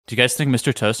Do you guys think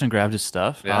Mr. Toastin grabbed his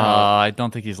stuff? Yeah. I don't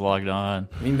think he's logged on.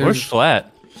 I mean, Where's Schlatt?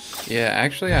 Yeah,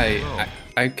 actually,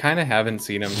 I kind of haven't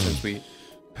seen him since we.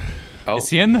 Oh, Is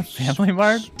he in the family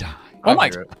mart? Oh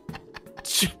my!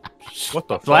 What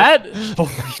the Schlatt? holy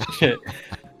shit!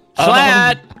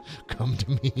 Schlatt! Come to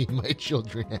me, my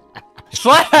children.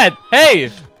 Schlatt!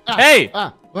 Hey! Hey!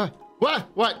 What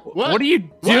What are you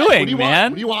doing, What do you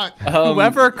man? Want? What do you want?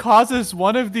 Whoever causes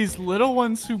one of these little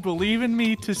ones who believe in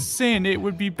me to sin, it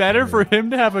would be better for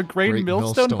him to have a great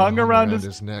millstone hung around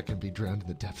his neck and be drowned in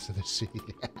the depths of the sea.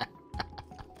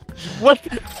 What?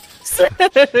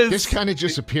 This kind of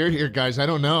just appeared here, guys. I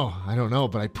don't know,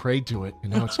 but I prayed to it,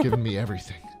 and now it's given me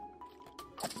everything.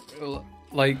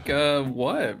 Like,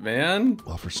 what, man?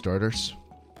 Well, for starters,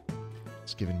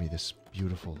 it's given me this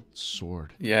beautiful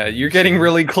sword. Yeah, you're getting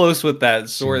really close with that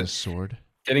See sword. this sword?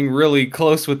 Getting really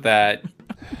close with that.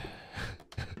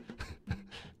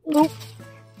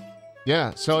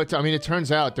 Yeah, so it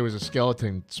turns out there was a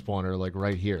skeleton spawner like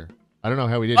right here. I don't know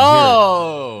how we didn't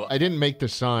Oh! hear it. I didn't make the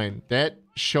sign. That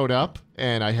showed up,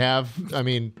 and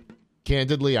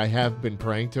candidly, I have been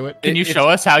praying to it. Can you show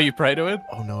us how you pray to it?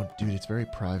 Oh no, dude, it's very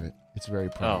private. It's very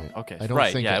private. Oh, okay. I don't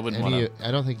Right, think yeah, I wouldn't wanna-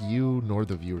 I don't think you nor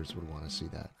the viewers would want to see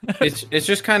that. It's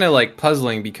just kind of like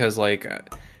puzzling because like,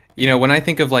 when I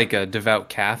think of like a devout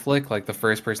Catholic, like the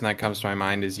first person that comes to my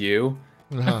mind is you,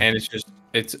 and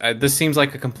this seems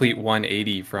like a complete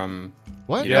 180 from.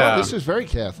 What? Yeah. No, this is very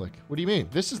Catholic. What do you mean?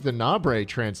 This is the Nabre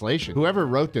translation. Whoever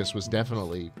wrote this was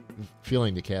definitely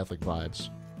feeling the Catholic vibes.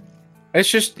 It's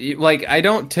just like I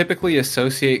don't typically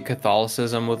associate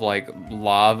Catholicism with like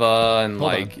lava and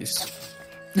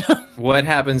what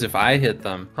happens if I hit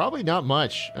them? Probably not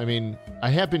much. I mean, I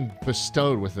have been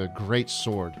bestowed with a great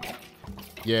sword.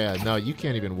 Yeah, no, you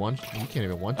can't even one.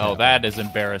 Oh, that is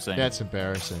embarrassing. That's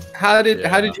embarrassing. How did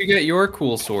you get your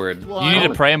cool sword? Well, You need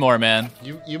to pray more, man.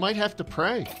 You might have to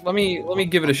pray. Let me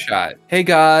give it a shot. Hey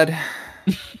God,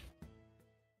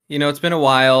 it's been a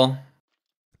while.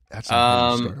 That's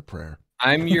how you start a prayer.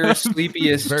 I'm your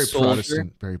sleepiest Very soldier.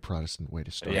 Very Protestant way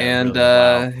to start. And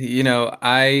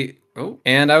really, wow.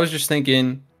 I was just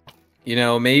thinking,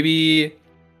 maybe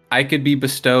I could be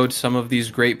bestowed some of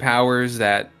these great powers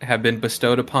that have been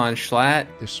bestowed upon Schlatt.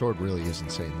 This sword really is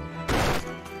insane.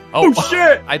 Oh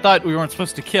shit! I thought we weren't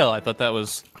supposed to kill. I thought that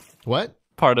was What?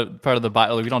 part of the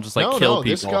Bible. We don't just kill people.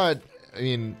 This God, I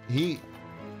mean,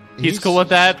 he's cool with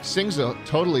that. Sings a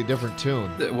totally different tune.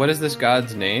 What is this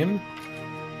god's name?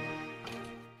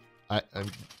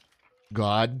 I'm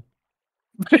God.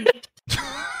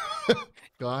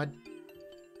 God.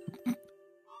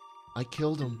 I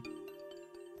killed him.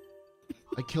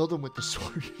 I killed him with the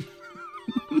sword.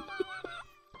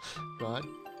 God,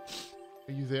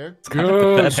 are you there?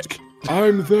 Yes,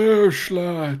 I'm there,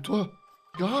 Schlatt. Oh,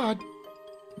 God.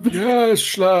 Yes,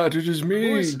 Schlatt, it is me,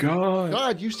 Who is- God.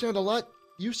 God, you sound a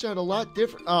lot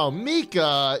different. Oh,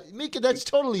 Mika, that's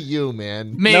totally you,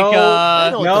 man. Mika. I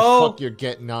know what no. the fuck you're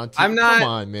getting onto. I'm not- Come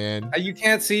on, man. You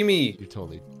can't see me. You're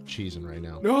totally cheesing right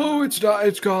now. No, it's not.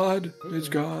 It's God. It's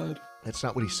God. That's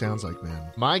not what he sounds like,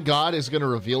 man. My God is going to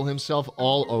reveal himself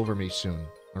all over me soon.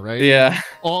 All right? Yeah.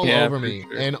 All Yeah, over for me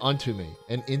sure. and unto me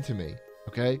and into me.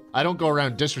 Okay? I don't go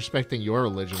around disrespecting your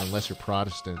religion unless you're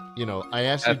Protestant. I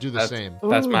ask you to do the same.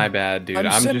 That's my bad, dude.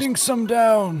 I'm sending just some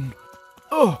down.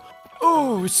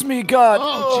 Oh, it's me, God.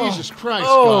 Oh, Jesus Christ,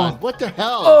 Oh. God. What the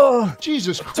hell? Oh,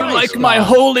 Jesus Christ. Do you like God. my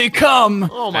holy cum?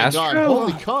 Oh, my God. Astro?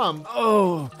 Holy cum.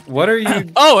 oh. what are you?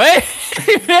 Oh, hey,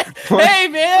 hey,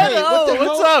 man. Hey, what the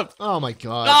What's hell? up? Oh, my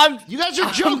God. I'm- You guys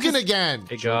are joking again.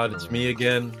 Hey God, it's me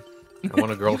again. I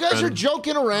want a You girlfriend. guys are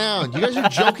joking around.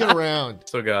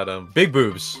 Still got big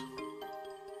boobs,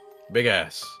 big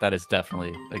ass. That is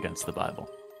definitely against the Bible.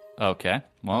 Okay,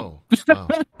 well, Oh,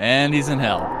 and he's in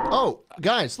hell. oh,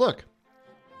 guys, look.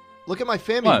 Look at my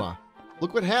family. What?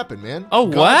 Look what happened, man. Oh,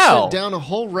 God wow. sent down a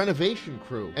whole renovation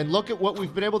crew. And look at what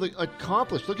we've been able to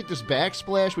accomplish. Look at this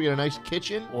backsplash. We got a nice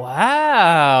kitchen.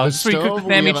 Wow, The this is where you cook the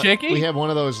family chicken? we have one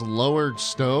of those lowered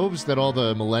stoves that all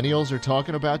the millennials are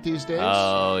talking about these days.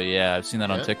 Oh yeah, I've seen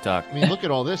that on Yeah. TikTok. I mean, look at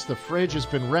all this. The fridge has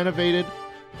been renovated.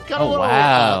 Got a Oh, little,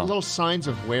 wow. little signs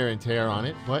of wear and tear on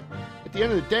it, but at the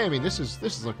end of the day, I mean, this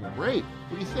is looking great.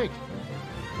 What do you think?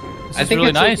 This is really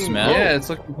it's nice, looking, man. Yeah, it's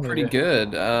looking pretty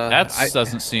good. That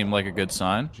doesn't seem like a good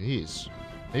sign. Jeez,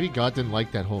 maybe God didn't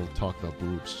like that whole talk about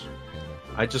boobs.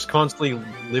 I just constantly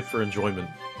live for enjoyment.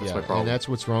 That's Yeah, my problem. and that's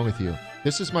what's wrong with you.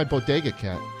 This is my bodega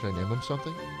cat. Should I name him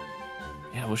something?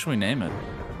 Yeah, what should we name it?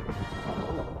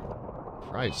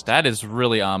 Christ. That is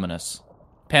really ominous.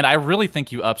 Pan, I really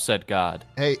think you upset God.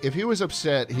 Hey, if he was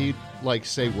upset, he'd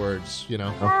say words.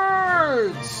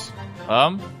 Words.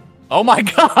 Oh my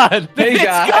God! Hey, It's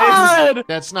guys. God!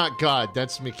 That's not God.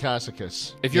 That's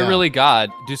Mikasacus. If you're really God,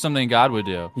 do something God would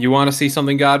do. You want to see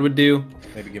something God would do?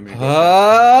 Maybe give me.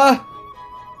 Ah!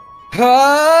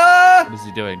 Ah! What is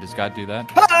he doing? Does God do that?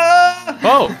 Ah!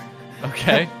 Oh!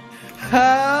 Okay.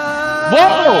 Ah!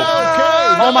 Whoa!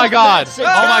 Okay. Oh my God! That's Oh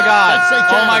my God!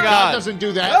 satanic. Oh my God God! doesn't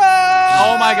do that.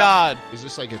 Oh my God! Is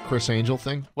this like a Chris Angel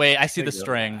thing? Wait, I see the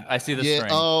string. I see the Yeah.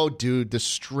 string. Oh, dude, the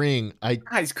string.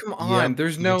 Guys, come on. Yep,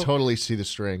 There's you no. totally see the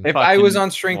string. If I was Fucking-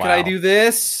 on string, could I wow. do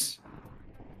this?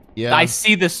 Yeah. I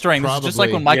see the string. This is just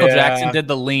like when Probably. Michael Yeah. Jackson did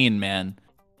the lean, man.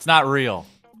 It's not real.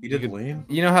 You did lean.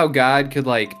 You know how God could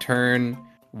like turn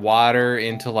water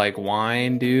into like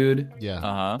wine, dude? Yeah.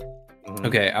 Uh-huh.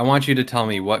 Okay, I want you to tell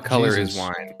me what color Jesus. is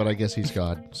wine. But I guess he's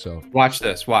God, so. Watch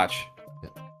this. Watch.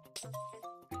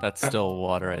 That's still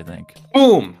water, I think.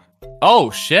 Boom. Oh,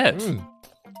 shit. Mm.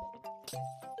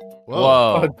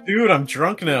 Whoa. Oh, dude, I'm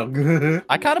drunk now.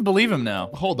 I kind of believe him now.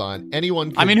 Hold on.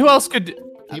 Anyone. I mean, who else could...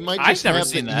 he might I've just never have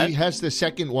seen the, that. He has the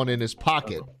second one in his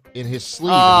pocket, in his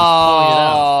sleeve, and he's pulling it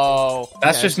out. Oh.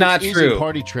 That's Yeah, just it's not an easy true.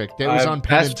 party trick. That was on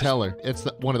Penn that's and Teller. It's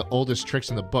one of the oldest tricks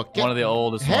in the book. One of the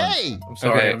oldest ones. Hey! I'm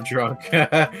sorry, Okay. I'm drunk.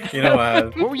 You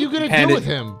know, What were you going to do Panda- with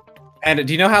him? And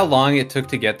do you know how long it took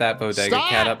to get that bodega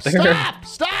cat up there?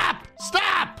 Stop!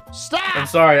 I'm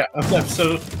sorry.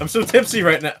 I'm so tipsy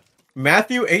right now.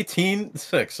 Matthew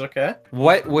 18:6. Okay.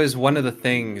 What was one of the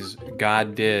things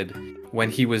God did when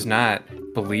he was not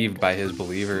believed by his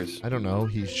believers? I don't know.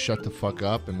 He shut the fuck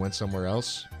up and went somewhere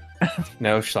else.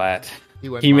 No, Schlatt.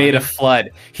 went He made a mining. flood.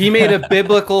 He made a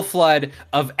biblical flood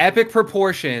of epic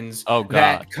proportions Oh, God.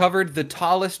 that covered the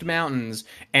tallest mountains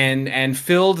and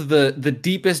filled the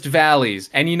deepest valleys.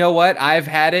 And you know what? I've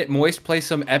had it. Moist, play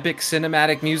some epic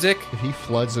cinematic music. If he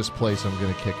floods this place, I'm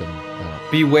going to kick him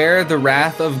out. Beware the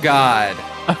wrath of God.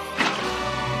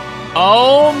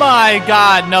 Oh my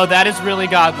God! No, that is really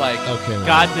godlike. Okay, man.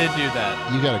 God did do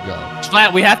that. You gotta go.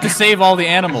 Schlatt, we have to save all the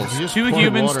animals. You just 2 poured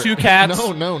humans, water. 2 cats,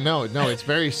 No. It's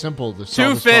very simple. To 2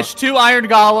 solve this fish, 2 iron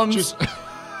golems. Just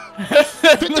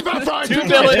 55 fries, 2 2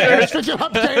 villagers. 50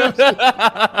 hot potatoes.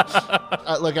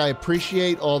 Look, I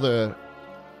appreciate all the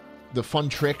fun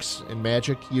tricks and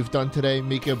magic you've done today,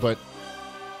 Mika, but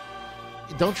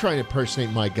don't try to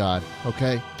impersonate my God,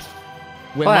 okay?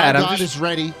 When Glad, my I'm God just- is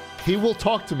ready, he will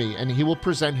talk to me and he will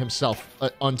present himself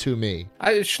unto me.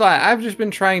 Schlatt, I've just been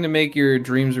trying to make your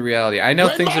dreams a reality. I know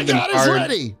When things my have been God is hard.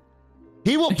 ready,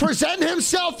 he will present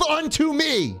himself unto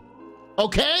me.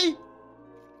 Okay?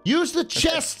 Use the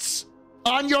chests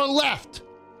on your left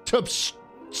to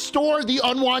store the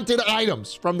unwanted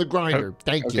items from the grinder.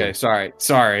 Thank you. Okay, sorry.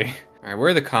 All right, where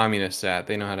are the communists at?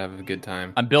 They know how to have a good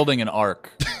time. I'm building an ark.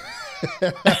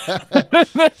 All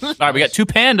right, we got 2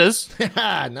 pandas.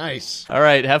 Nice. All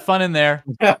right, have fun in there.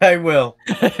 I will.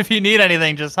 If you need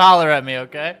anything, just holler at me,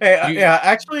 okay? Hey, yeah.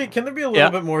 Actually, can there be a little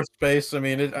Yeah. bit more space? I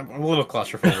mean, I'm a little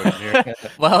claustrophobic in here.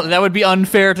 Well, that would be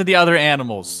unfair to the other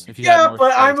animals. If you had Yeah, more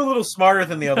but space. I'm a little smarter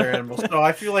than the other animals, so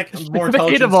I feel like more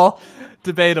intelligent.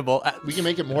 Debatable. We can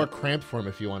make it more cramped for him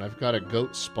if you want. I've got a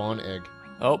goat spawn egg.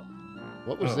 Oh,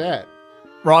 What was that?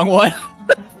 wrong one.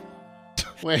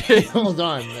 Wait, hold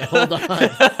on.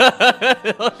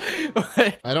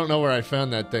 I don't know where I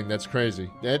found that thing. That's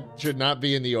crazy. That should not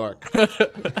be in the ark.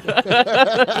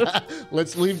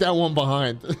 Let's leave that one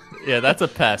behind. Yeah, that's a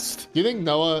pest. Do you think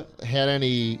Noah had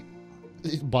any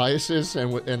biases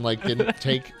and like didn't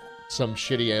take some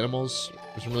shitty animals?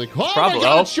 Was really oh Probably. my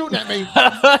God, Oh. it's shooting at me.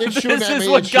 It's shooting This at is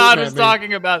me. what It's God shooting was at me.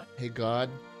 talking about. Hey God,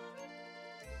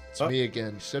 it's Oh. me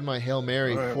again. Said my Hail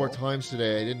Mary All right, 4 well. times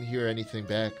today. I didn't hear anything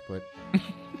back, but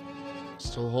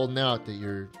still holding out that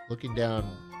you're looking down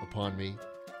upon me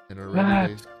and are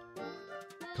ready to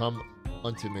come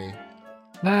unto me.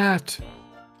 Schlatt.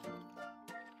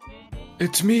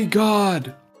 It's me,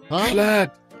 God. Huh?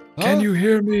 Schlatt, can Huh? you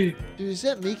hear me? Dude, is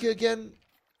that Mika again?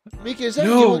 Mika, is that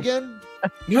No. you again?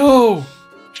 No.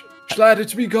 Schlatt,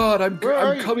 it's me, God. I'm Where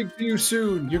are I'm you? coming to you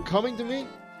soon. You're coming to me?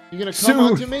 You're gonna come Soon.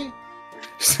 unto me?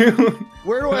 Soon.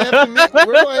 Where do I have to meet?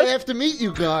 Where do I have to meet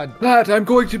you, God? Schlatt, I'm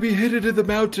going to be hidden in the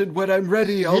mountain. When I'm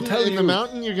ready, I'll Hidden tell in you. the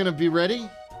mountain, you're gonna be ready?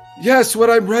 Yes, when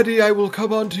I'm ready, I will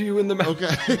come unto you in the mountain.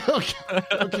 Okay,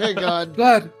 okay, God.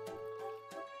 Schlatt.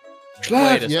 Wait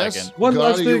Schlatt. a Yes. second. One God,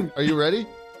 last are you- thing. Are you ready?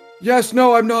 Yes,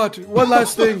 no, I'm not. One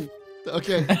last thing.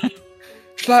 Okay.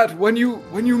 Schlatt, when you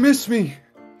miss me,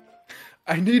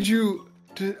 I need you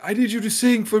to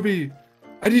sing for me.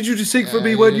 I need you to sing for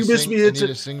me when you miss me. I need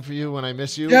to sing for you when I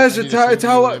miss you. Yes, it's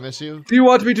how I miss you. Do you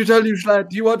want me to tell you, Schlatt?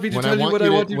 Do you want me to tell you what I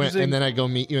want you to sing? And then I go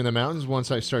meet you in the mountains once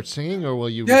I start singing, or will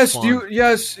you? Yes. Respond?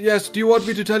 Yes. Do you want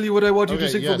me to tell you what I want you to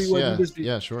sing for me when you miss me?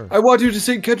 Yeah, sure. I want you to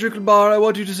sing Kendrick Lamar. I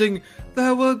want you to sing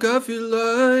That What God Feel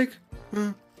Like.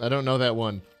 I don't know that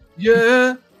one.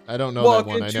 Yeah. I don't know Walk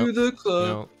that one. into the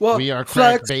club. No. We are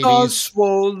crack babies. Flex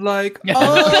swole like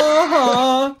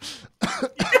I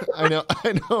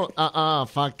know.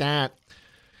 Fuck that.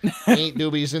 8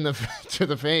 doobies to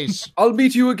the face. I'll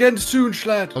meet you again soon,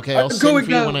 Schlatt. Okay, I'll sing for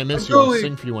you when I miss you. I'll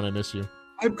sing for you when I miss you.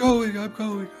 I'm going. I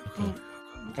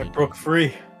broke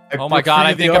free. Oh my god,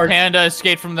 I think a panda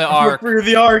escaped from the ark. Free of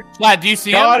the ark. Schlatt, do you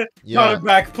see him? God, I'm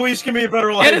back. Please give me a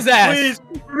better life. Get his ass. Please,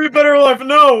 give me a better life.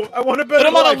 No, I want a better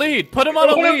life. Put him on a lead. Put him on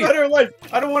a lead. I want a better life.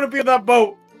 I don't want to be in that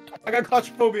boat. I got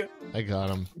claustrophobia. I got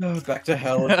him. No, back to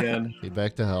hell again.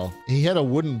 Back to hell. He had a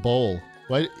wooden bowl.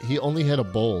 Why? He only had a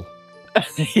bowl.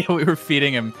 Yeah, we were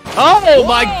feeding him. Oh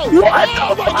my! What?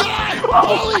 Oh my god!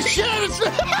 Holy shit!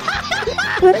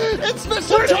 It's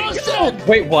Mr. Toasted!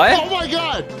 Wait, what? Oh my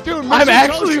god, dude! I'm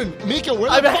actually Toasted. Mika, where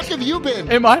the fuck have you been?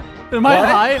 Am I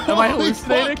high? Am I Holy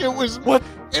hallucinating? fuck, it was what?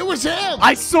 It was him!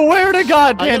 I swear to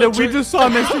God, Panda, we just saw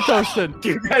Mr. Toasted.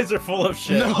 You guys are full of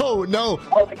shit. No.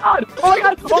 Oh my god! Oh my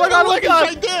god! Oh my god! Oh my god!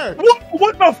 He's right there!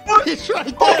 What the fuck? He's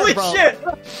right there, Holy bro. shit!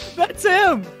 That's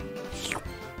him.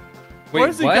 Wait,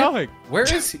 where's he going? Where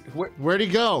is he? Where'd he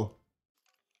go?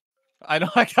 I know.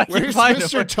 I can't Where's find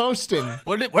Mr. him.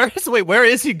 Toastin? Where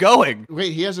is he going?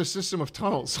 Wait, he has a system of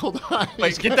tunnels. Hold on.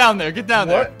 Wait, get down there. Get down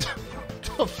there.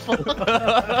 The fuck?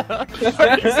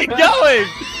 Where is he going?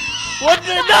 What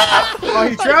the no? Oh,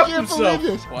 he trapped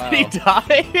himself. Wow. Did he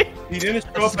die? He didn't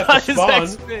show up at the spawn.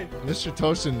 Mr.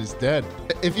 Toastin is dead.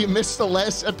 If you missed the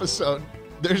last episode,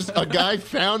 there's a guy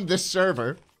found this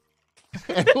server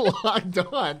and logged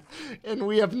on, and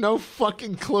we have no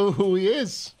fucking clue who he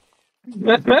is.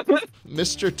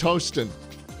 Mr. Toastin.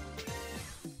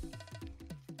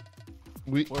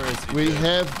 We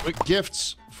have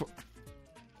gifts for.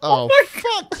 Oh,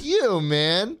 fuck you,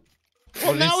 man.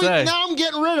 Well, now I'm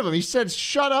getting rid of him. He said,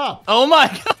 "Shut up." Oh my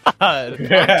god! I'm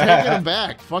taking him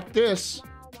back. Fuck this.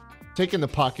 Taking the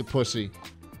pocket pussy.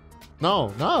 No.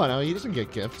 He doesn't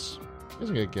get gifts. He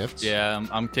doesn't get gifts. Yeah,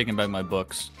 I'm taking back my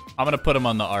books. I'm gonna put him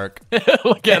on the ark.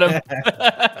 Look at him.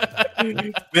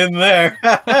 Been there.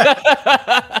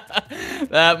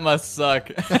 That must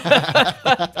suck.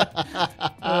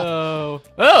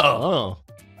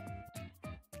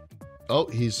 Oh,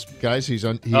 he's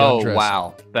undressed. Oh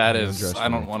wow, that is. I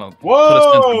don't want to put Whoa! a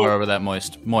stencil over that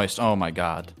moist. Oh my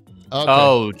god.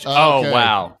 Okay. Oh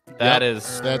wow, that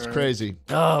is. That's crazy.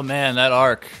 Oh man, that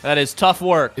ark. That is tough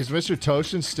work. Is Mr.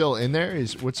 Toastin still in there?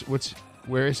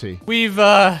 Where is he? We've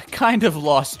kind of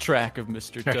lost track of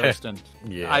Mr. Toastin.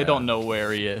 Yeah. I don't know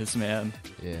where he is, man.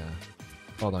 Yeah.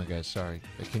 Hold on, guys. Sorry.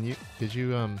 Did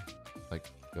you like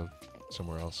go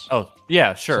somewhere else? Oh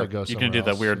yeah, sure. So you can do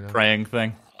the weird praying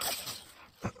thing.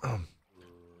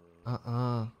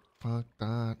 Fuck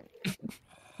that.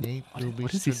 8 what is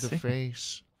boobies he to the saying?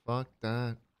 face. Fuck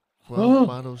that. 12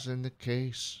 bottles in the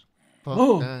case. Fuck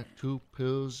that. 2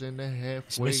 pills in the halfway.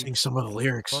 He's missing some of the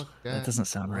lyrics. Fuck that. That doesn't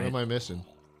sound right. What am I missing?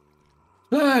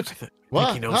 Schlatt,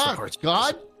 What? he knows the parts.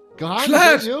 God? God?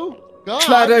 Schlatt! Is that you? God?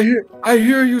 Schlatt, I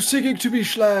hear you singing to me,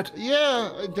 Schlatt.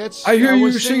 Yeah, that's. I hear you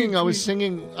was singing. I was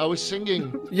singing.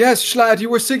 Yes, Schlatt, you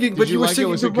were singing, but Did you were like singing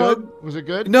it? Was the it wrong. good? Was it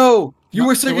good? No, you No,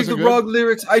 were it singing wasn't the good? wrong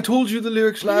lyrics. I told you the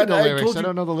lyrics, I Schlatt. don't know the lyrics. told I you.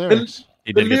 don't know the lyrics.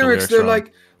 He The did get the lyrics, they're wrong.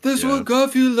 like, "This what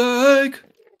God feel like."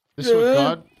 This is what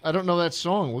God. I don't know that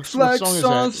song. What song is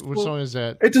that? What song is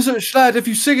that? It doesn't, Schlatt. If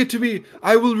you sing it to me,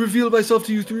 I will reveal myself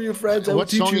to you through your friends. I will What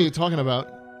teach song are you. you talking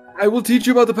about? I will teach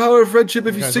you about the power of friendship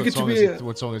if you Guys, sing it to me.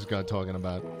 What song is God talking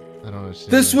about? I don't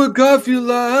understand. This what God feel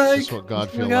like. This what God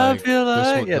feel God like. feel This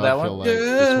like. what Yeah, God that feel one. like. Yeah.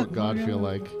 This what God feel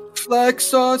like.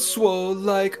 Flex on swole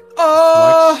like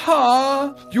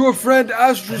ah. Your friend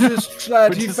Aztrosist,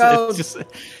 Schlatt. He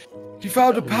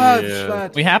found a path,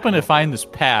 Schlatt. We happen to find this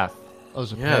path. Oh,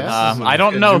 it's a Yeah, path? this I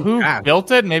don't a know new who path. built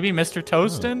it. Maybe Mr.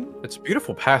 Toastin. It's a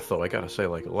beautiful path, though. I gotta say,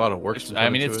 like a lot of work. I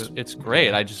mean, it's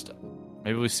great.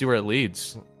 Maybe we see where it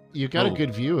leads. You got a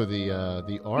good view of the arc.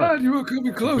 Schlatt, you were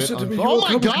coming closer to me. You Oh were my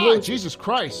coming God! closer. Jesus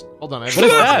Christ! Hold on. I have What a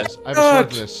is sword that?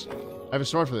 for this. I have a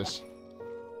sword for this.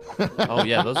 Oh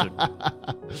yeah, those are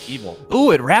evil.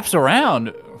 Ooh, it wraps around.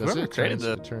 Does Whoever it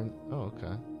created turn? Oh,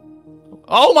 okay.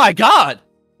 Oh my God!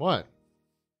 What?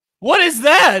 What is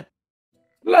that?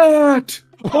 Schlatt!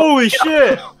 Holy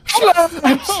shit!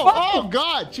 Schlatt! Oh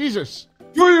God! Jesus!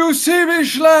 Do you see me,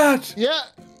 Schlatt? Yeah.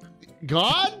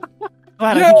 God?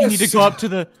 Glad I think you Yes! need to go up to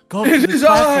the It is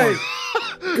platform. I!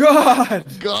 God!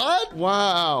 God?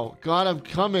 Wow. God, I'm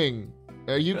coming.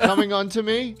 Are you coming onto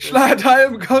me? Schlatt, I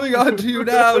am coming onto you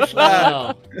now, Schlatt.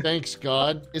 Wow. Thanks,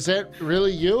 God. Is that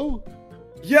really you?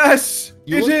 Yes,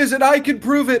 it is, and I can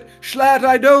prove it. Schlatt,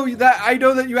 I know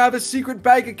that you have a secret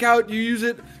bank account. You use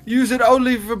it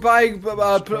only for buying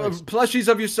plushies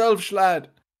of yourself, Schlatt.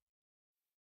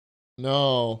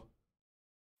 No.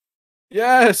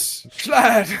 Yes,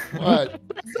 Schlatt. What?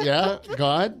 Yeah,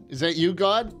 God? Is that you,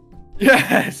 God?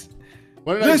 Yes.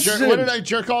 What did I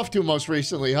jerk off to most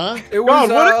recently, huh? It was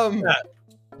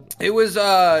it was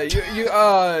Overwatch.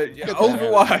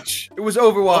 It was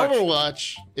Overwatch.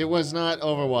 Overwatch. It was not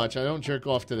Overwatch. I don't jerk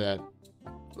off to that.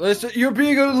 Listen, you're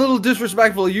being a little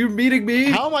disrespectful. You meeting me?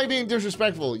 How am I being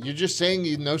disrespectful? You're just saying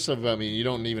you know stuff about me and you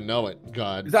don't even know it,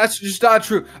 God. That's just not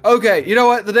true. Okay, you know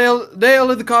what? The nail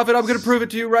in the coffin. I'm gonna prove it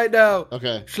to you right now.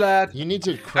 Okay. Schlatt. You need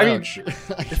to crouch.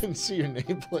 I can see your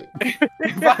nameplate.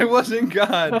 If I wasn't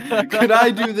God, could I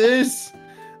do this?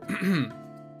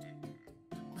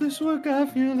 This what I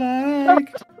feel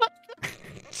like.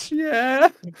 Yeah.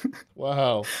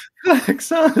 Wow. Like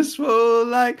successful,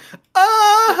 like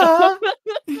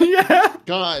yeah.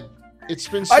 God, it's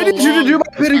been so long. I need you to do my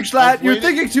bidding, Schlatt. You're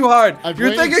thinking too hard.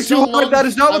 You're thinking too hard. That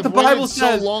is not what the Bible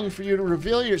says. So long for you to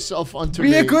reveal yourself unto me.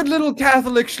 Be a good little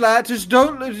Catholic, Schlatt. Just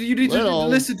don't. You need to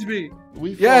listen to me.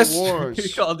 We fought wars.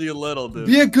 He called you little, dude.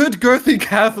 Be a good, girthy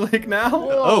Catholic now.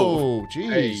 Whoa,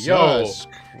 Jesus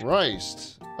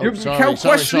Christ. You're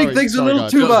questioning things a little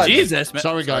too much. Jesus, man.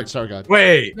 Sorry, God.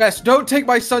 Wait. Yes, don't take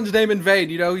my son's name in vain.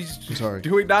 You know, he's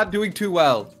not doing too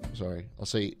well. Sorry. I'll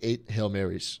say 8 Hail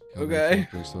Marys. Okay.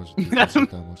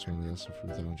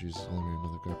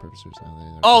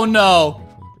 Oh, no.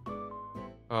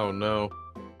 Oh, no.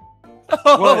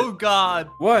 Oh, God.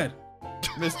 What?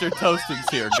 Mr. Toasting's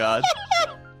here, God.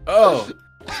 Oh.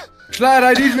 Schlatt,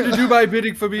 I need you to do my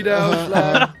bidding for me now,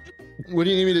 Schlatt. What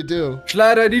do you need me to do?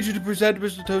 Schlatt, I need you to present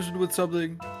Mr. Toasting with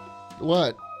something.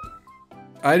 What?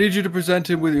 I need you to present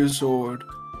him with your sword.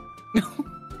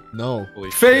 No.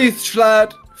 Faith,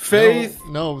 Schlatt. Faith.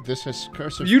 No, this has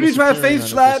cursive. You need to have faith,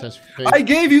 Schlatt. I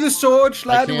gave you the sword,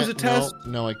 Schlatt. It was a test.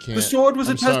 No, I can't. The sword was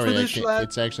a test for this, Schlatt.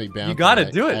 It's actually bound. You gotta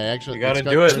do it. You gotta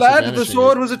do it. Schlatt, the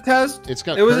sword was a test.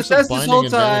 It was a test this whole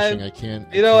time. I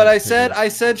can't. You know what I said? I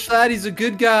said, Schlatt, he's a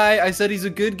good guy. I said he's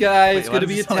a good guy. It's gonna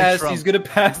be a test. He's gonna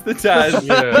pass the test.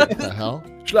 What the hell?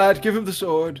 Schlatt, give him the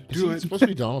sword. Do it. It's supposed to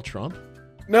be Donald Trump?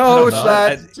 No,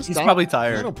 Schlatt. He's probably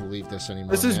tired. I don't believe this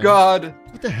anymore. This is God.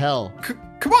 What the hell?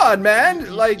 Come on,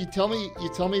 man! Like you tell me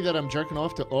that I'm jerking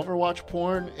off to Overwatch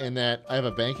porn and that I have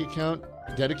a bank account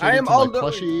dedicated to my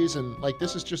plushies and like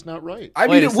this is just not right. I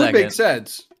mean, it would make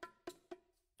sense.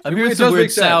 I'm hearing some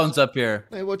weird sounds up here.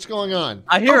 Hey, what's going on?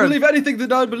 I hear. Don't believe anything the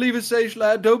non-believers say,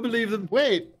 Schlatt. Don't believe them.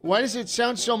 Wait, why does it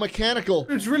sound so mechanical?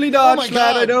 It's really not, my Schlatt.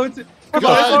 God. I know it's. Come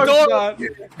God. on,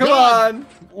 Come on.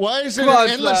 Why is it an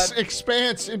endless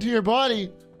expanse into your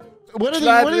body? What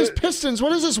are these pistons?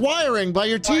 What is this wiring by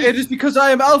your teeth? It is because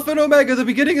I am Alpha and Omega, the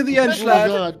beginning and the end, Schlatt. Oh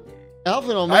my God. Alpha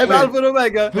and Omega. I am Alpha and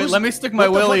Omega. Wait, let me stick my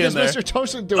willy in there. What the fuck is Mr.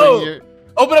 Toasting doing here?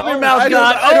 Open up your mouth,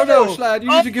 God. I don't know, Schlatt. You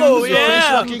need to give him the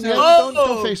face sword.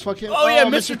 Don't face fuck him. Oh, yeah,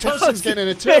 Mr. Toasting's getting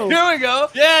it too. Here we go.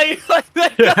 Yeah, you like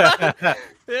that?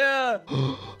 Yeah.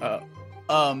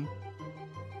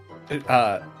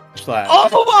 Schlatt.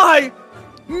 Oh my!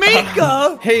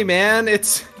 Mika! Hey man,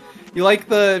 you like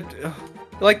the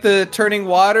turning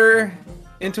water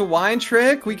into wine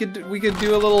trick? We could do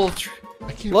a little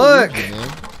I can't look. believe it, man.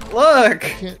 Look.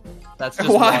 That's just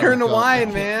water into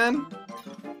wine, man.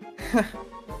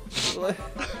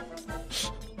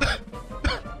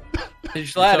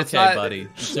 It's okay, buddy.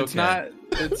 It's okay.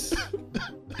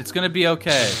 It's gonna be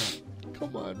okay.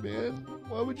 Come on, man.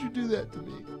 Why would you do that to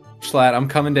me? Schlatt, I'm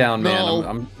coming down, man. No.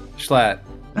 I'm Schlatt.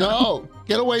 No,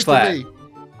 get away Schlatt. from me.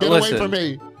 Get away from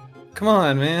me. Come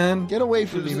on, man. Get away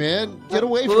from me, man. Get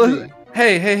away from me.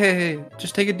 Hey.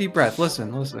 Just take a deep breath.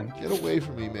 Listen. Get away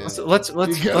from me, man. Let's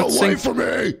get away from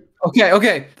me.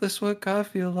 Okay. This what God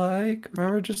feel like.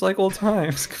 Remember, just like old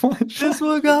times. Come on. This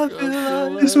what God feel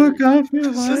like. This what God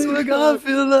feel like. This what God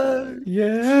feel like.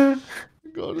 Yeah.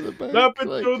 Go to the bank. Up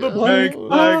like, into the oh, bank.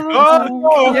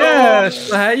 Oh,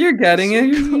 yeah. You're getting it.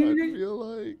 I feel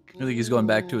like. I think he's going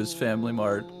back to his family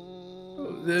mart.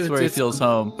 That's where he feels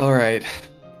home. All right.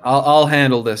 I'll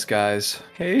handle this, guys.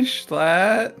 Hey,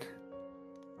 Schlatt.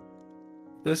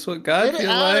 This what God Get feel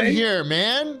out like? of here,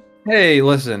 man. Hey,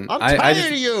 listen. I'm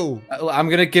tired of you. I'm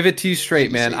gonna give it to you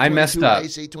straight, man. I messed up. I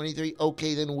say 23.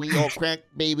 Okay, then we all crack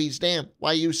babies. Damn.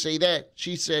 Why you say that?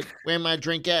 She said, "Where my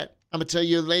drink at?" I'm gonna tell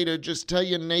you later. Just tell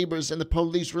your neighbors and the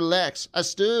police relax. I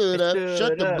stood up,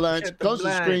 shut the blinds, closed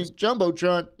the screens,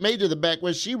 jumbotron, made to the back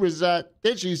where she reside.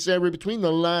 Then she said, "Read between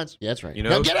the lines." Yeah, that's right. You know,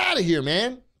 now get out of here,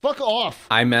 man. Fuck off.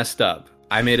 I messed up.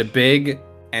 I made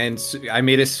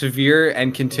a severe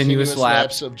and continuous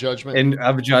lapse of judgment.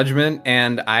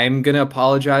 And I'm gonna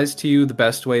apologize to you the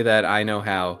best way that I know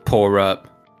how. Pour up,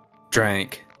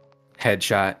 drank,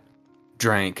 headshot,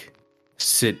 drank,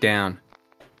 sit down,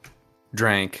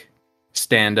 drank,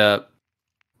 stand up,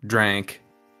 drank,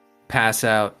 pass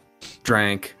out,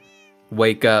 drank,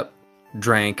 wake up,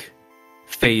 drank,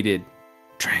 faded,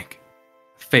 drank,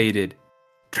 faded,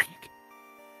 drink.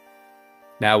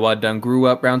 Now I done grew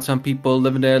up round some people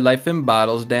living their life in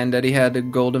bottles. Dan Daddy had a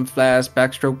golden flask,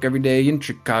 backstroke every day in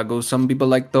Chicago. Some people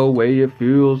like the way it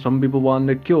feels. Some people want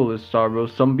to kill the sorrow.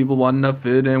 Some people want to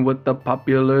fit in with the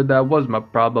popular. That was my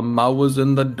problem. I was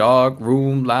in the dark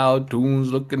room, loud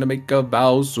tunes, looking to make a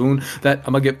vow soon that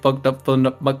I'ma get fucked up, filling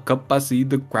up my cup. I see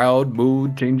the crowd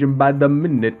mood changing by the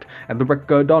minute, and the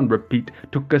record on repeat.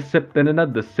 Took a sip, then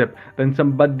another sip. Then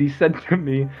somebody said to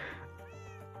me,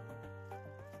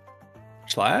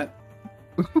 "Jschlatt?"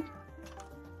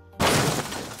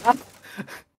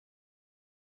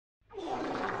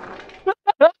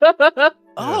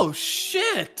 Oh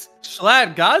shit!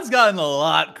 Jschlatt, God's gotten a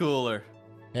lot cooler.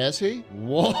 Has he?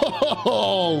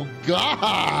 Whoa,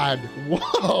 God!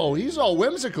 Whoa, he's all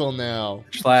whimsical now.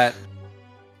 Jschlatt,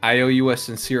 I owe you a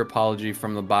sincere apology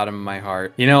from the bottom of my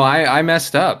heart. You know, I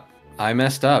messed up.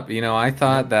 You know, I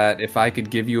thought that if I could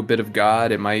give you a bit of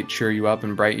God, it might cheer you up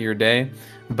and brighten your day.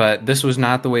 But this was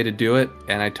not the way to do it,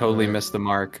 and I totally missed the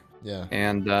mark. Yeah.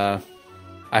 And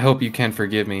I hope you can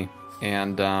forgive me,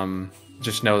 and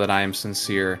just know that I am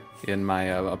sincere in my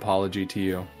apology to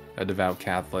you, a devout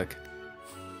Catholic.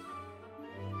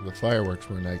 The fireworks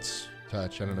were a nice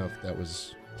touch. I don't know if that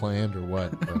was planned or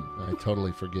what, but I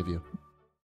totally forgive you.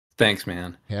 Thanks,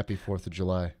 man. Happy 4th of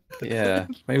July. Yeah.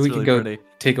 Maybe we can go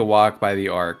take a walk by the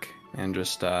Ark and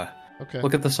just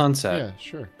look at the sunset. Yeah,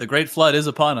 sure. The Great Flood is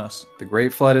upon us. The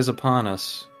Great Flood is upon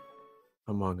us.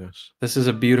 Among Us. This is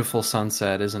a beautiful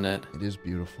sunset, isn't it? It is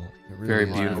beautiful. It really Very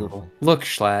is beautiful. Look,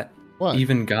 Jschlatt. What?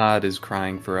 Even God is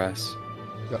crying for us.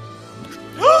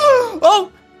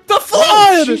 Oh, the flood!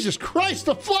 Oh, Jesus Christ,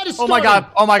 the flood is starting. Oh my god,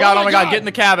 oh my god, oh my god, get in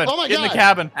the cabin. Oh my get in the God.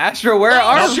 cabin. Astro, where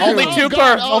are shit. you? Only Oh, two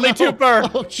God. per. Oh, Only no. two per.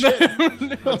 Oh,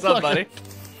 shit. What's up, buddy?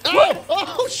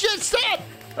 Oh, shit, stop!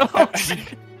 Oh,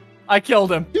 I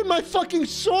killed him. Dude, my fucking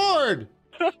sword!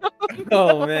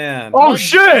 Oh, man. Oh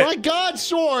shit! My God,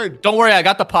 sword! Don't worry, I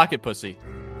got the pocket pussy.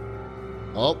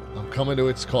 Oh, I'm coming to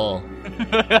its call.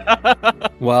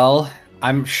 Well,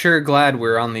 I'm sure glad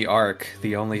we're on the Ark,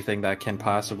 the only thing that can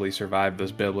possibly survive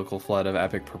this biblical flood of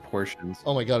epic proportions.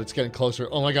 Oh my God, it's getting closer.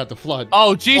 Oh my God, the flood.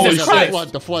 Oh Jesus Oh,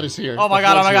 Christ! the flood is here. Oh my The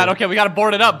god, oh flood's my god. here. Okay, we gotta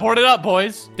board it up. Board it up,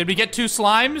 boys. Did we get 2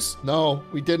 slimes? No,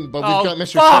 we didn't, but Oh, we've got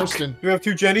Mr. fuck. Toastin. You have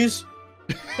 2 Jennies?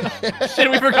 Shit,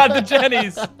 we forgot the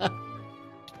Jennies.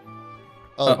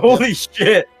 Oh, Holy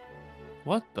shit!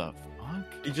 What the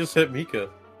fuck? He just hit Mika.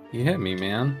 You hit me,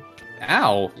 man.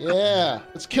 Ow. yeah.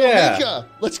 Let's kill Mika.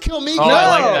 Let's kill Mika. Oh, I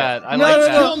like that. I like Let's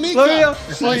that. kill Mika.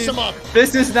 Slice him up.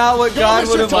 This is not what Go, God Mr.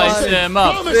 would have Slice Toastin. wanted. him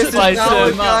up. Go, Mr. This is Slice not what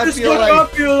him God up. feel Look like.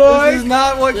 up, you like. This is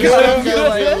not what This God what feel God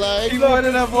like. feel like. He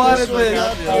wouldn't have wanted This what this.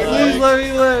 God feel Please like. let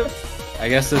me live. I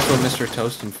guess that's what Mr.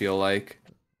 Toastin feel like.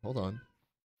 Hold on.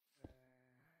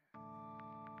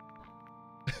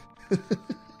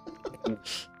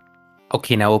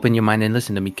 Okay, now open your mind and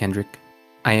listen to me, Kendrick.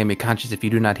 I am your conscience. If you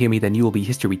do not hear me, then you will be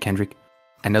history, Kendrick.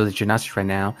 I know that you're nauseous right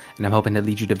now, and I'm hoping to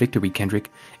lead you to victory, Kendrick.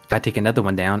 If I take another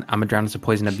one down, I'm gonna drown in some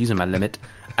poison, abusing my limit.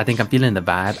 I think I'm feeling the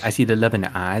vibe. I see the love in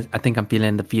her eyes. I think I'm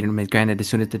feeling the freedom is granted as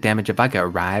soon as the damage of vodka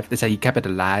arrive. That's how you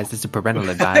capitalize. This is parental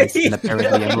advice. And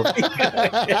apparently I'm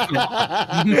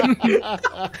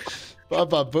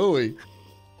Baba Booey.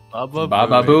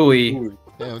 Baba Booey.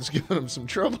 Damn, it's giving him some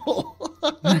trouble.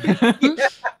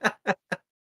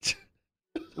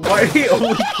 Why did he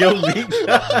only kill Mika?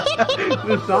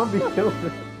 The zombie killed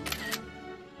him.